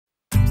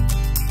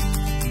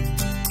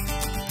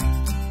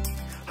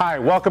Hi,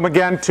 welcome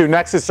again to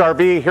NeXus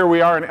RV. Here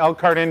we are in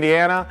Elkhart,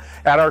 Indiana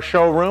at our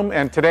showroom,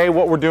 and today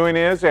what we're doing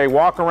is a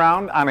walk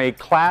around on a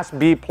Class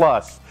B+.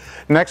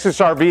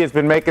 NeXus RV has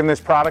been making this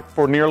product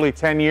for nearly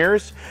 10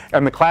 years,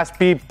 and the Class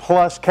B+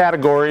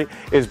 category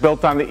is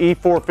built on the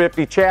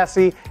E450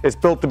 chassis. It's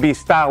built to be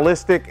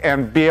stylistic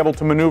and be able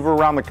to maneuver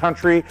around the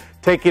country,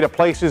 take you to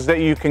places that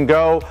you can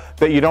go,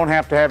 that you don't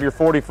have to have your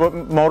 40-foot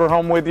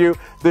motorhome with you.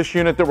 This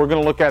unit that we're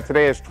going to look at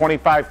today is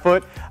 25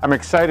 foot. I'm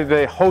excited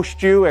to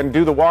host you and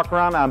do the walk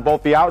around on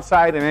both the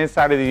outside and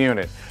inside of the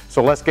unit.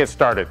 So let's get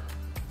started.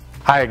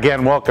 Hi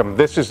again, welcome.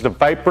 This is the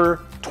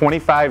Viper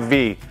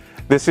 25V.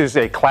 This is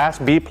a Class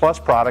B+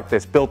 product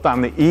that's built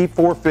on the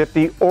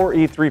E450 or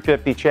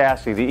E350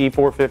 chassis. The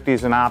E450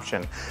 is an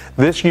option.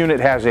 This unit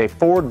has a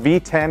Ford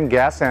V10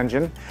 gas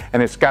engine,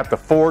 and it's got the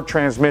Ford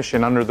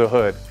transmission under the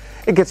hood.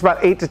 It gets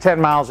about 8 to 10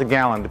 miles a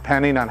gallon,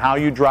 depending on how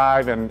you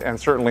drive and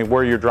certainly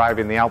where you're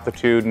driving, the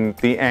altitude and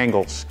the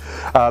angles.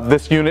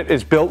 This unit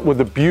is built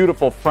with a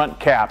beautiful front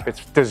cap.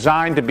 It's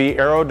designed to be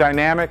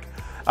aerodynamic.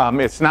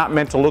 It's not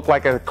meant to look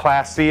like a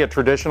Class C, a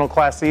traditional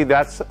Class C.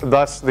 That's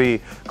thus the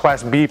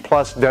Class B+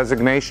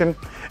 designation.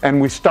 And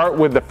we start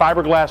with the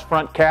fiberglass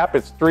front cap.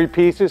 It's 3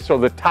 pieces, so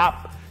the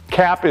top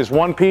cap is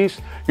 1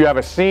 piece. You have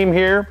a seam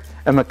here,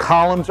 and the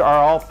columns are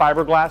all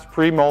fiberglass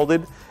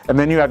pre-molded. And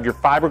then you have your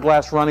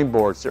fiberglass running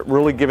boards that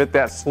really give it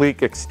that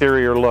sleek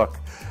exterior look.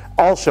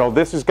 Also,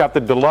 this has got the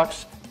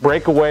deluxe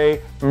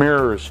breakaway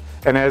mirrors.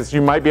 And as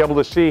you might be able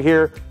to see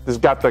here, this has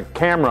got the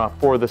camera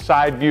for the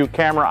side view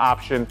camera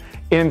option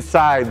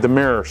inside the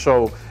mirror.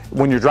 So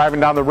when you're driving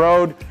down the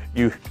road,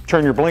 you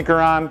turn your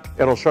blinker on,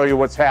 it'll show you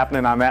what's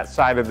happening on that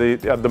side of the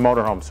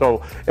motorhome.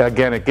 So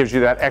again, it gives you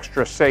that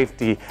extra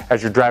safety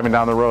as you're driving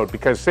down the road,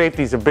 because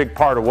safety is a big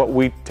part of what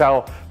we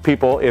tell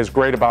people is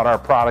great about our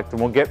product, and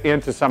we'll get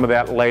into some of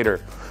that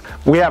later.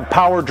 We have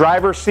power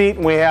driver seat,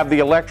 and we have the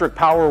electric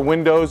power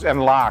windows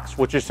and locks,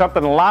 which is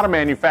something a lot of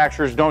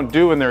manufacturers don't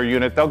do in their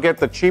unit. They'll get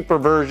the cheaper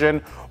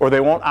version, or they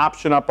won't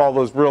option up all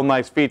those real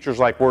nice features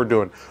like we're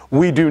doing.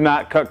 We do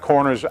not cut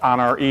corners on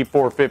our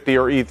E450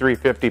 or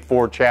E350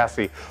 Ford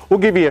chassis. We'll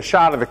give you a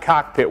shot of the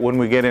cockpit when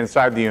we get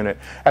inside the unit.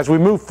 As we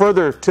move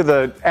further to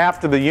the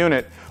aft of the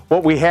unit,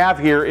 what we have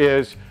here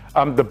is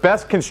the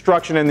best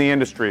construction in the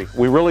industry.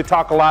 We really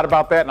talk a lot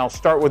about that, and I'll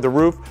start with the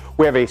roof.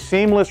 We have a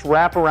seamless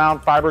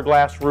wraparound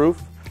fiberglass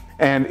roof,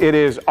 and it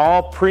is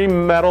all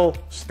pre-metal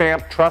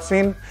stamped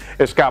trussing.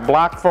 It's got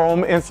block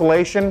foam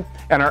insulation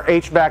and our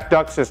HVAC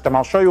duct system.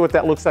 I'll show you what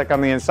that looks like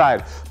on the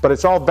inside, but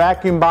it's all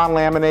vacuum bond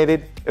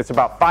laminated. It's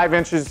about 5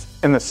 inches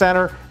in the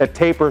center. It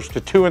tapers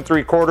to 2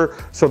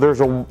 3/4, so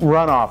there's a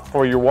runoff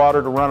for your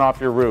water to run off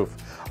your roof.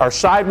 Our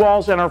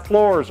sidewalls and our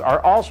floors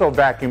are also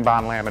vacuum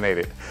bond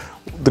laminated.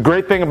 The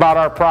great thing about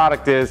our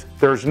product is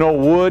there's no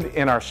wood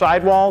in our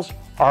sidewalls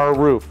or our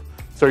roof,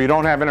 so you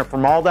don't have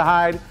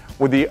interformaldehyde.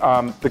 With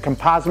the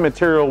composite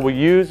material we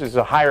use is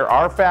a higher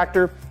R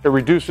factor. It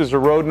reduces the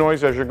road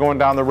noise as you're going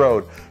down the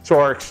road. So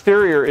our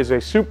exterior is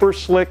a super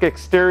slick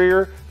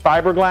exterior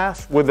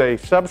fiberglass with a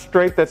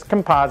substrate that's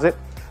composite,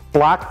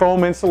 block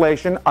foam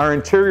insulation. Our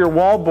interior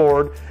wall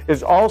board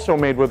is also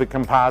made with a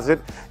composite,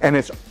 and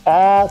it's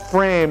all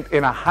framed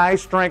in a high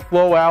strength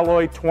low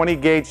alloy 20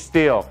 gauge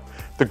steel.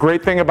 The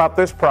great thing about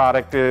this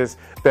product is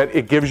that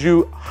it gives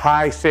you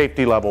high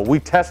safety level.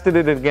 We tested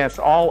it against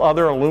all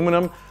other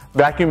aluminum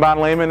vacuum bond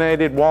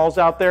laminated walls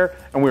out there,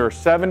 and we were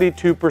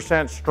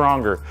 72%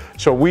 stronger.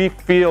 So we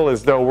feel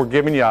as though we're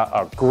giving you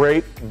a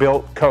great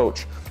built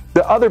coach.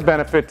 The other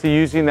benefit to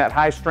using that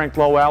high strength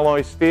low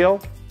alloy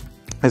steel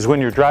is when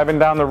you're driving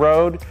down the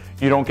road,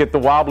 you don't get the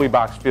wobbly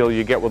box feel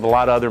you get with a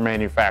lot of other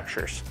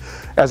manufacturers.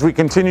 As we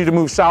continue to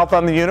move south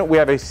on the unit, we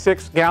have a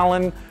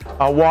 6-gallon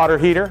water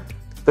heater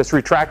that's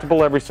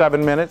retractable every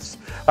 7 minutes.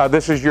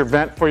 This is your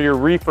vent for your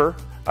reefer,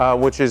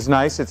 which is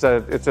nice. It's a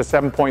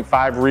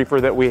 7.5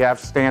 reefer that we have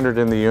standard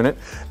in the unit.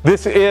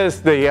 This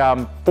is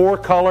the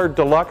 4-color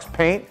deluxe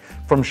paint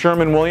from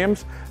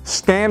Sherwin-Williams.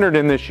 Standard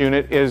in this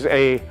unit is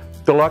a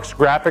deluxe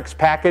graphics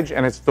package,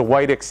 and it's the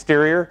white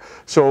exterior.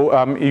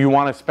 So you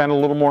want to spend a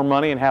little more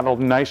money and have a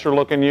nicer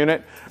looking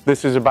unit,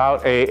 this is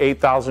about a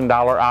 $8,000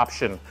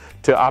 option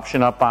to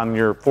option up on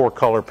your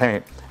 4-color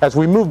paint. As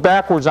we move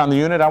backwards on the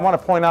unit, I want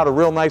to point out a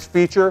real nice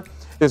feature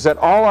is that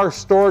all our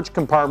storage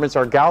compartments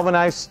are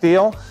galvanized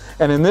steel,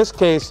 and in this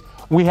case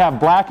we have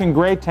black and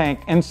gray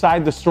tank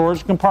inside the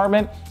storage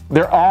compartment.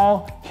 They're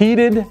all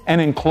heated and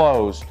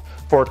enclosed.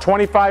 For a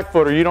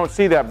 25-footer, you don't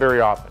see that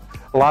very often.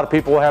 A lot of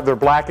people will have their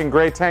black and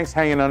gray tanks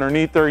hanging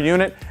underneath their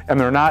unit, and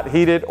they're not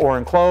heated or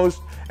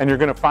enclosed, and you're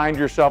going to find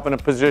yourself in a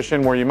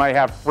position where you might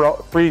have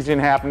freezing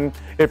happen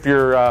if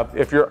you're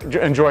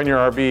enjoying your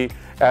RV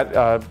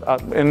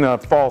in the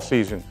fall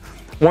season.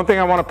 One thing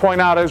I want to point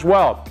out as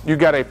well, you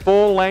got a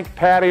full-length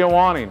patio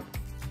awning.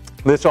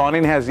 This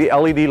awning has the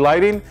LED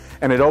lighting,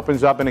 and it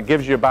opens up and it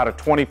gives you about a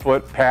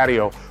 20-foot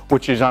patio,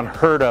 which is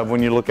unheard of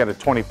when you look at a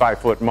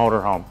 25-foot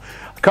motorhome.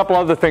 A couple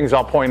other things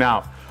I'll point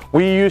out.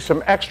 We use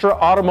some extra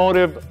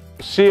automotive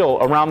seal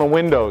around the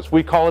windows.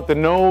 We call it the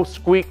no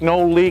squeak,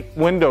 no leak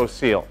window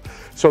seal.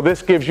 So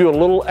this gives you a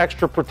little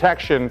extra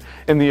protection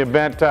in the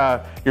event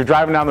you're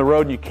driving down the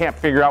road and you can't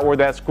figure out where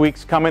that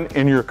squeak's coming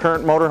in your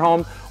current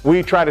motorhome.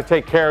 We try to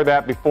take care of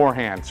that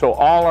beforehand. So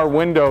all our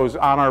windows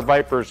on our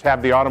Vipers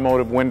have the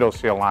automotive window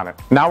seal on it.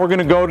 Now we're going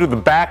to go to the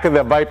back of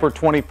the Viper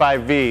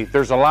 25V.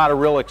 There's a lot of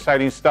real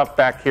exciting stuff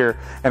back here,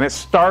 and it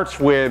starts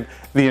with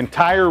the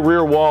entire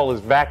rear wall is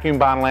vacuum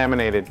bond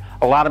laminated.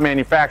 A lot of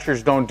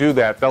manufacturers don't do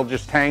that. They'll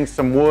just hang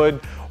some wood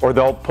or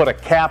they'll put a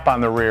cap on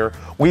the rear.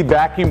 We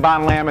vacuum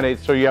bond laminate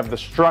so you have the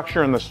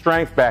structure and the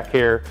strength back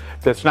here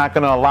that's not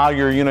going to allow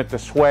your unit to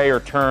sway or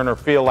turn or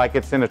feel like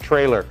it's in a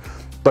trailer.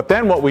 But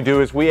then what we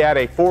do is we add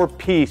a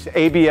 4-piece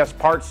ABS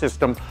part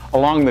system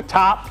along the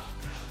top,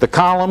 the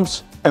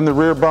columns, and the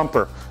rear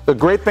bumper. The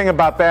great thing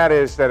about that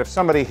is that if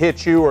somebody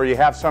hits you or you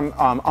have some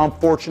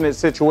unfortunate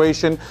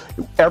situation,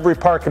 every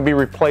part can be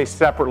replaced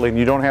separately and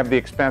you don't have the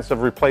expense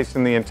of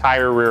replacing the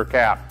entire rear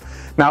cap.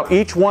 Now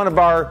each one of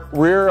our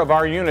rear of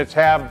our units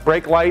have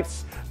brake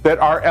lights that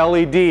are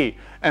LED,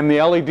 and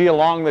the LED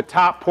along the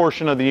top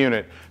portion of the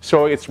unit.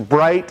 So it's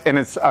bright and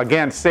it's,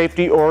 again,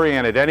 safety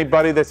oriented.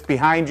 Anybody that's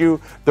behind you,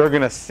 they're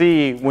gonna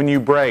see when you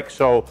brake.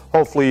 So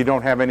hopefully you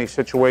don't have any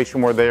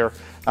situation where they're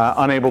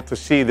unable to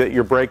see that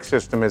your brake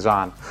system is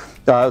on.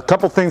 A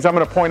couple things I'm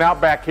gonna point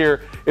out back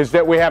here is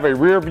that we have a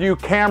rear view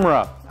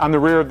camera on the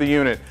rear of the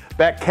unit.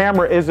 That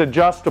camera is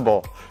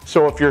adjustable.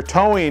 So if you're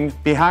towing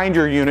behind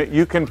your unit,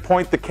 you can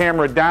point the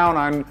camera down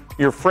on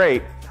your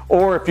freight.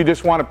 Or if you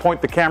just want to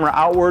point the camera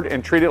outward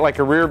and treat it like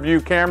a rear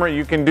view camera,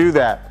 you can do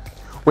that.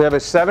 We have a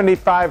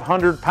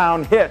 7,500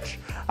 pound hitch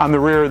on the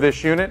rear of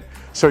this unit,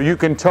 so you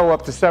can tow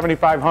up to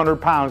 7,500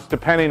 pounds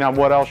depending on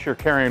what else you're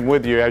carrying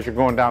with you as you're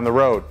going down the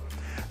road.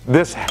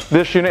 This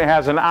unit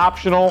has an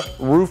optional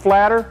roof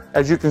ladder,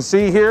 as you can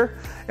see here,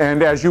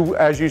 and as you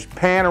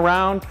pan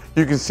around,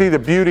 you can see the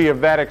beauty of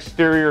that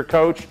exterior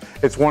coach.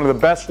 It's one of the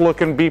best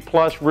looking B+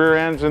 rear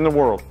ends in the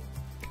world.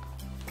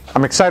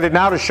 I'm excited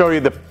now to show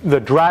you the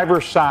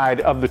driver's side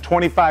of the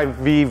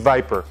 25V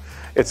Viper.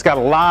 It's got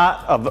a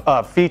lot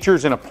of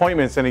features and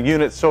appointments in a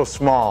unit so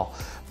small.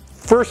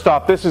 First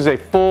off, this is a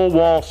full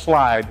wall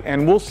slide,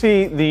 and we'll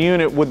see the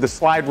unit with the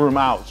slide room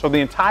out. So the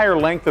entire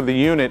length of the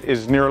unit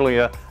is nearly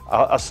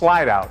a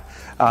slide out.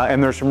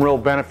 And there's some real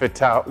benefit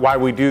to why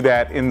we do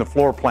that in the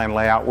floor plan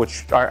layout,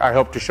 which I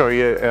hope to show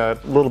you a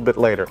little bit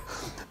later.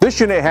 This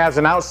unit has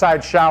an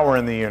outside shower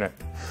in the unit.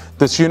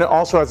 This unit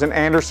also has an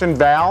Anderson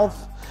valve.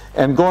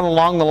 And going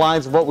along the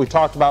lines of what we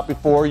talked about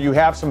before, you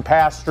have some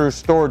pass-through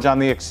storage on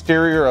the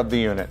exterior of the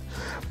unit.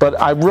 But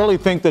I really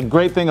think the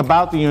great thing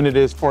about the unit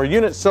is for a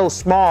unit so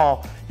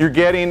small, you're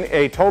getting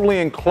a totally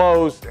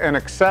enclosed and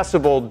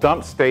accessible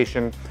dump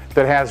station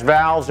that has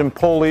valves and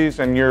pulleys,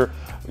 and your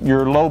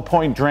low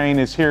point drain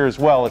is here as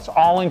well. It's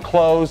all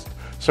enclosed,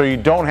 so you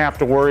don't have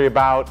to worry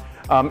about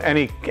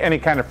any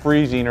kind of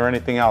freezing or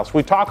anything else.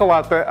 We talk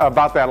about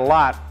that a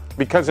lot,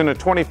 because in a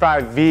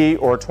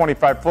 25V or a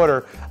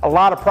 25-footer, a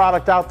lot of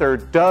product out there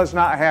does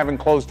not have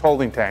enclosed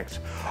holding tanks.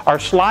 Our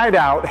slide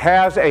out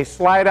has a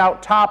slide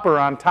out topper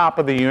on top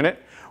of the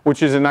unit,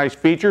 which is a nice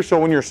feature. So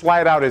when your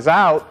slide out is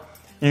out,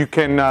 you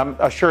can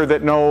assure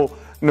that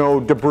no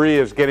debris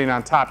is getting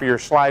on top of your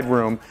slide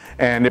room,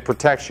 and it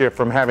protects you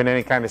from having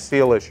any kind of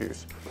seal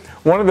issues.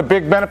 One of the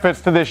big benefits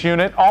to this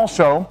unit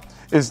also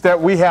is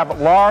that we have a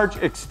large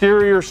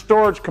exterior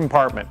storage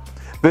compartment.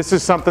 This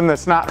is something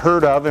that's not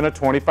heard of in a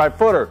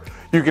 25-footer.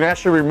 You can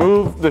actually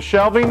remove the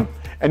shelving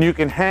and you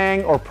can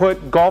hang or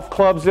put golf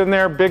clubs in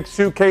there, big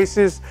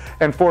suitcases,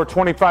 and for a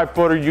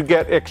 25-footer you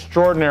get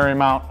extraordinary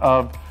amount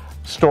of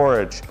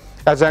storage.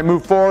 As I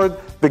move forward,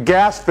 the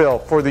gas fill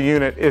for the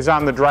unit is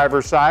on the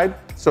driver's side,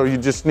 so you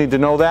just need to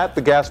know that.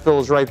 The gas fill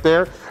is right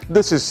there.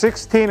 This is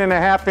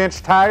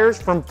 16.5-inch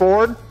tires from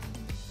Ford.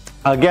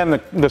 Again,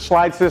 the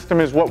slide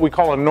system is what we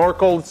call a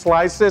Norcold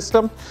slide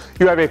system.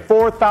 You have a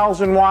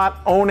 4,000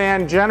 watt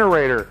Onan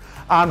generator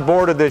on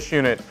board of this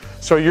unit.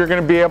 So you're going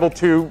to be able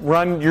to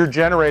run your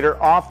generator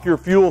off your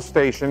fuel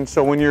station.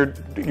 So when you're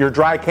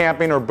dry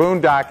camping or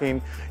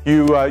boondocking,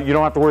 you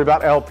don't have to worry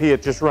about LP.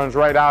 It just runs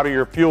right out of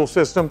your fuel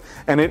system,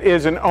 and it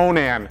is an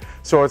Onan.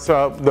 So it's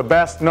the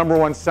best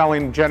 #1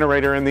 selling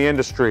generator in the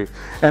industry.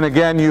 And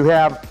again, you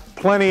have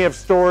plenty of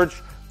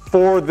storage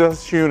for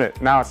this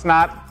unit. Now it's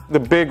not the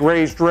big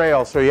raised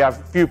rail, so you have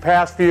a few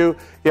pass-through,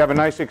 you have a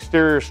nice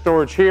exterior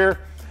storage here.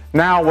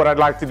 Now what I'd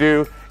like to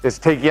do is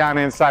take you on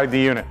inside the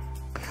unit.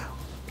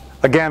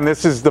 Again,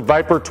 this is the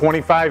Viper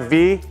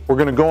 25V. We're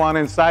going to go on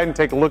inside and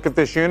take a look at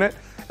this unit.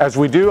 As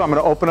we do, I'm going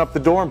to open up the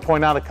door and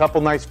point out a couple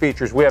nice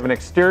features. We have an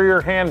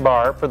exterior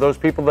handbar for those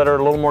people that are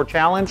a little more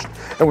challenged,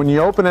 and when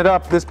you open it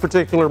up, this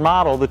particular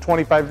model, the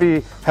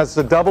 25V, has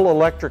the double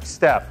electric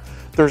step.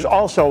 There's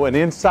also an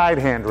inside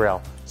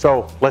handrail.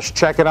 So let's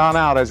check it on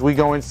out as we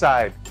go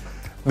inside.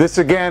 This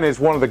again is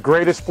one of the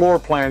greatest floor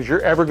plans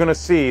you're ever going to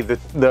see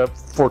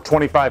for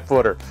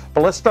 25-footer.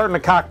 But let's start in the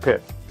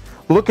cockpit.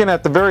 Looking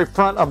at the very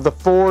front of the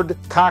Ford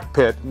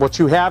cockpit, what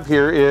you have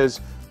here is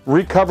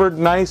recovered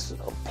nice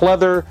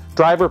pleather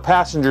driver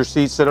passenger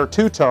seats that are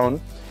two-tone,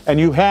 and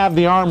you have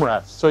the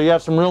armrest. So you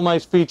have some real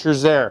nice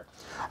features there.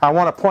 I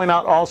want to point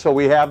out also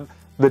we have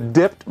the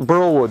dipped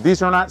burl wood.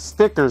 These are not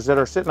stickers that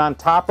are sitting on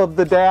top of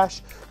the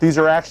dash. These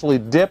are actually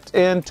dipped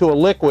into a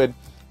liquid,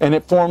 and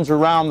it forms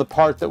around the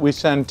part that we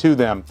send to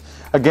them.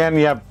 Again,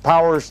 you have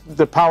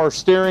the power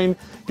steering,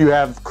 you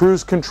have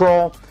cruise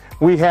control.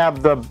 We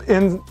have the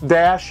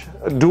in-dash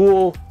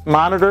dual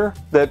monitor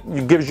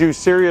that gives you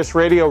Sirius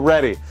radio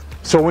ready.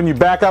 So when you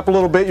back up a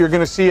little bit, you're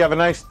going to see you have a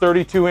nice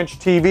 32-inch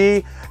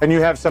TV, and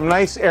you have some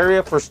nice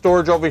area for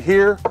storage over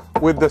here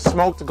with the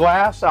smoked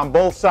glass on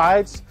both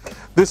sides.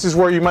 This is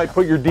where you might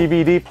put your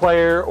DVD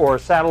player or a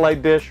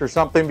satellite dish or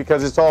something,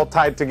 because it's all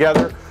tied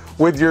together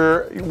with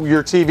your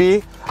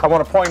TV. I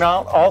want to point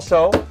out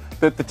also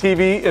that the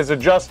TV is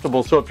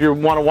adjustable, so if you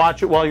want to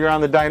watch it while you're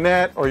on the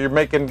dinette, or you're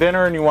making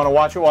dinner and you want to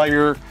watch it while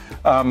you're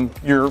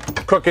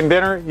cooking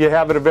dinner, you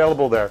have it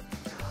available there.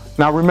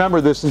 Now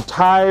remember, this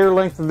entire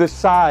length of this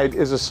side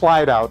is a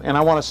slide out, and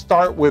I want to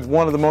start with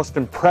one of the most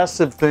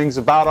impressive things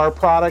about our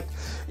product.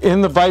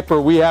 In the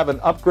Viper, we have an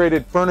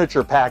upgraded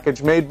furniture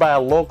package made by a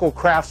local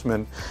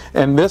craftsman,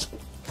 and this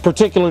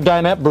particular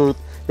dinette booth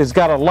has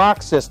got a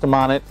lock system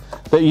on it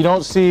that you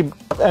don't see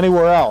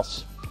anywhere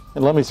else.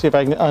 And let me see if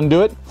I can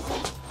undo it.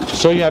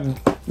 So you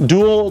have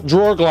dual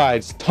drawer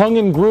glides, tongue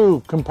and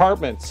groove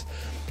compartments.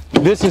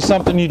 This is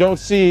something you don't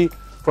see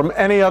from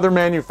any other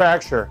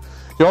manufacturer.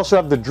 You also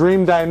have the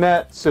Dream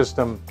Dinette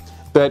system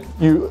that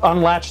you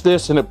unlatch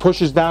this and it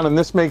pushes down, and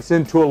this makes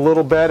into a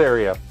little bed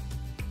area.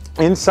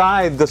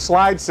 Inside the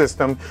slide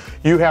system,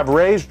 you have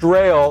raised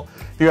rail,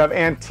 you have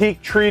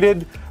antique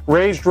treated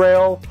raised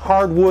rail,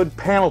 hardwood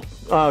panel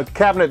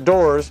cabinet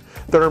doors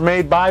that are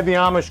made by the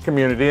Amish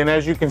community. And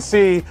as you can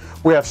see,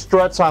 we have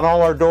struts on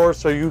all our doors,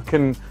 so you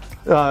don't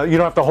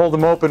have to hold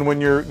them open when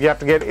you have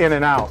to get in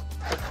and out.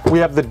 We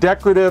have the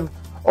decorative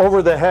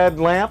over the head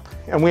lamp,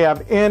 and we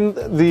have in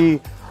the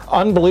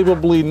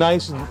unbelievably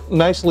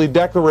nicely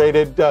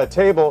decorated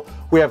table,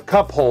 we have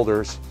cup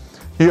holders.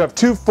 You have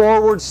two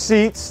forward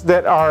seats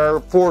that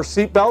are for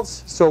seat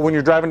belts, so when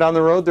you're driving down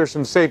the road, there's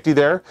some safety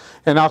there.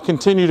 And I'll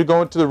continue to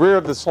go into the rear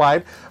of the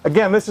slide.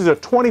 Again, this is a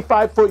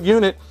 25-foot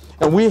unit,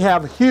 and we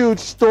have huge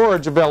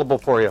storage available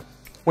for you.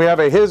 We have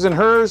a his and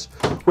hers.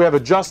 We have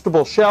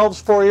adjustable shelves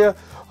for you.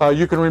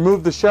 You can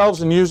remove the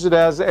shelves and use it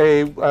as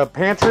a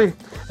pantry.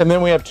 And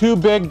then we have two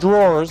big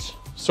drawers.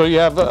 So you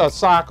have a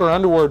sock or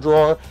underwear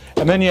drawer,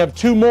 and then you have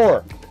two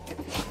more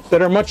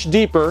that are much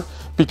deeper,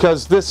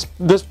 because this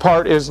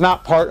part is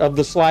not part of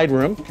the slide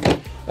room.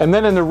 And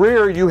then in the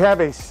rear, you have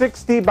a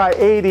 60 by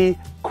 80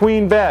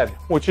 queen bed,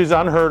 which is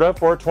unheard of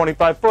for a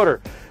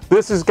 25-footer.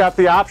 This has got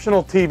the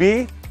optional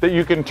TV that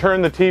you can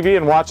turn the TV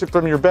and watch it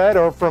from your bed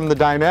or from the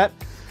dinette.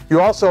 You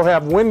also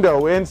have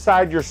window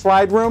inside your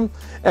slide room,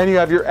 and you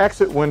have your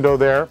exit window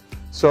there.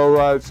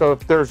 So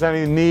if there's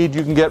any need,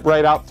 you can get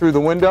right out through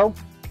the window.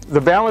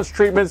 The balance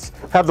treatments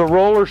have the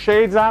roller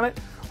shades on it.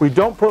 We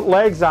don't put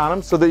legs on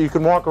them so that you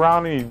can walk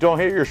around and you don't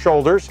hit your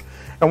shoulders.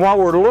 And while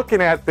we're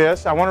looking at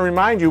this, I want to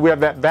remind you, we have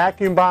that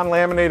vacuum bond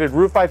laminated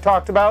roof I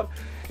talked about.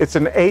 It's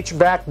an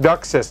HVAC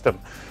duct system.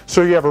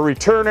 So you have a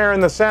return air in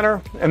the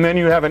center, and then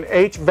you have an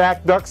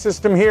HVAC duct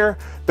system here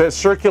that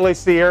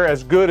circulates the air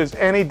as good as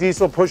any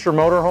diesel pusher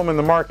motorhome in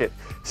the market.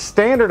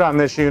 Standard on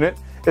this unit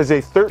is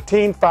a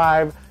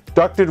 13.5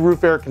 ducted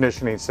roof air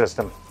conditioning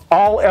system.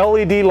 All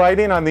LED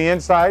lighting on the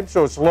inside,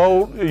 so it's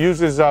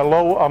uses a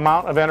low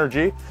amount of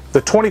energy.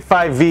 The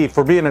 25V,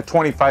 for being a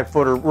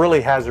 25-footer,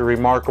 really has a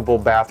remarkable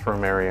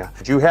bathroom area.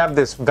 You have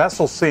this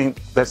vessel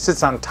sink that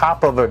sits on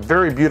top of a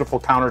very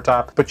beautiful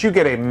countertop, but you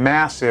get a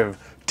massive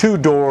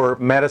two-door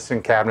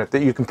medicine cabinet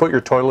that you can put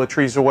your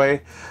toiletries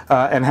away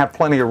and have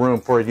plenty of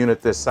room for a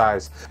unit this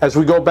size. As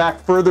we go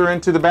back further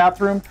into the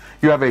bathroom,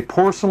 you have a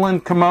porcelain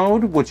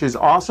commode, which is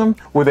awesome,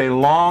 with a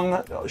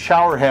long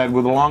shower head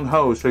with a long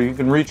hose, so you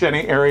can reach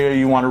any area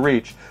you want to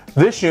reach.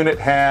 This unit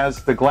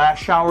has the glass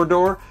shower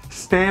door.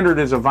 Standard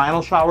is a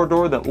vinyl shower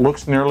door that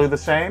looks nearly the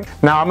same.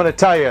 Now I'm going to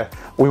tell you,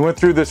 we went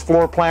through this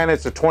floor plan.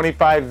 It's a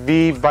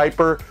 25V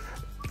Viper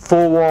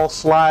full wall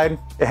slide.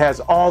 It has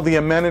all the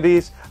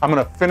amenities. I'm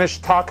going to finish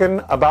talking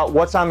about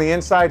what's on the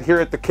inside here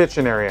at the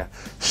kitchen area,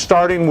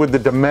 starting with the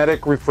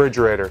Dometic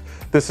refrigerator.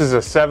 This is a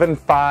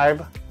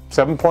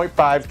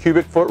 7.5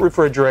 cubic foot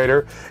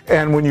refrigerator,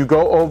 and when you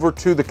go over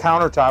to the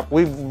countertop,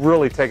 we've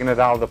really taken it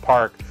out of the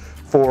park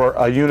for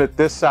a unit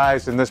this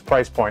size and this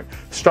price point.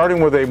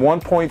 Starting with a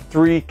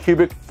 1.3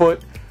 cubic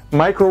foot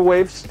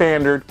microwave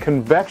standard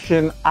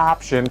convection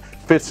option,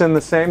 fits in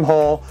the same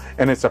hole,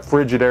 and it's a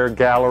Frigidaire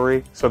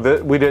gallery, so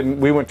that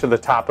we went to the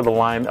top of the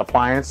line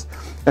appliance.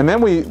 And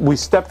then we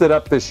stepped it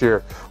up this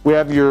year. We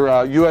have your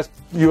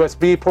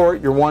USB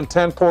port, your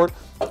 110 port,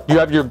 you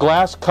have your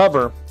glass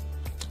cover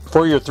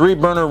for your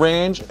 3-burner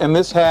range, and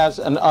this has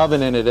an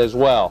oven in it as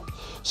well.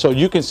 So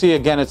you can see,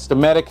 again, it's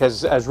Dometic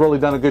has really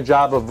done a good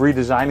job of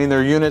redesigning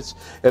their units.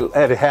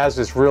 It has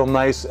this real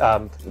nice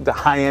the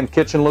high-end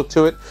kitchen look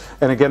to it,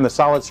 and again, the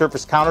solid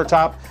surface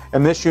countertop.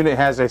 And this unit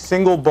has a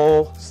single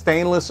bowl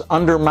stainless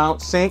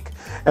undermount sink,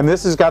 and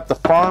this has got the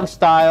farm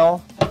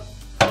style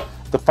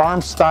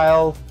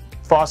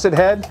faucet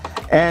head,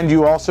 And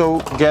you also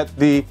get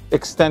the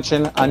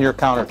extension on your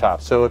countertop.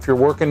 So if you're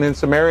working in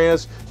some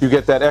areas, you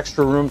get that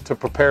extra room to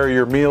prepare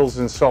your meals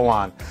and so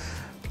on.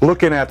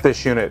 Looking at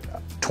this unit,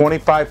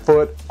 25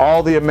 foot,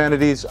 all the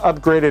amenities,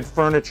 upgraded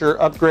furniture,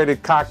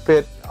 upgraded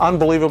cockpit,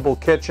 unbelievable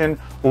kitchen,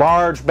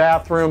 large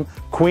bathroom,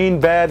 queen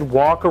bed,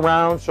 walk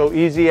around, so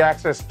easy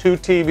access, 2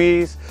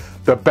 TVs,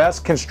 the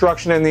best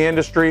construction in the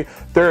industry.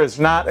 There is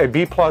not a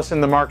B+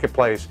 in the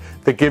marketplace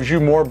that gives you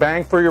more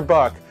bang for your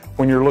buck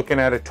when you're looking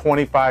at a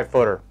 25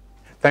 footer.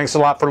 Thanks a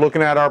lot for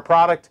looking at our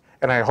product,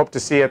 and I hope to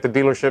see you at the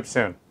dealership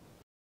soon.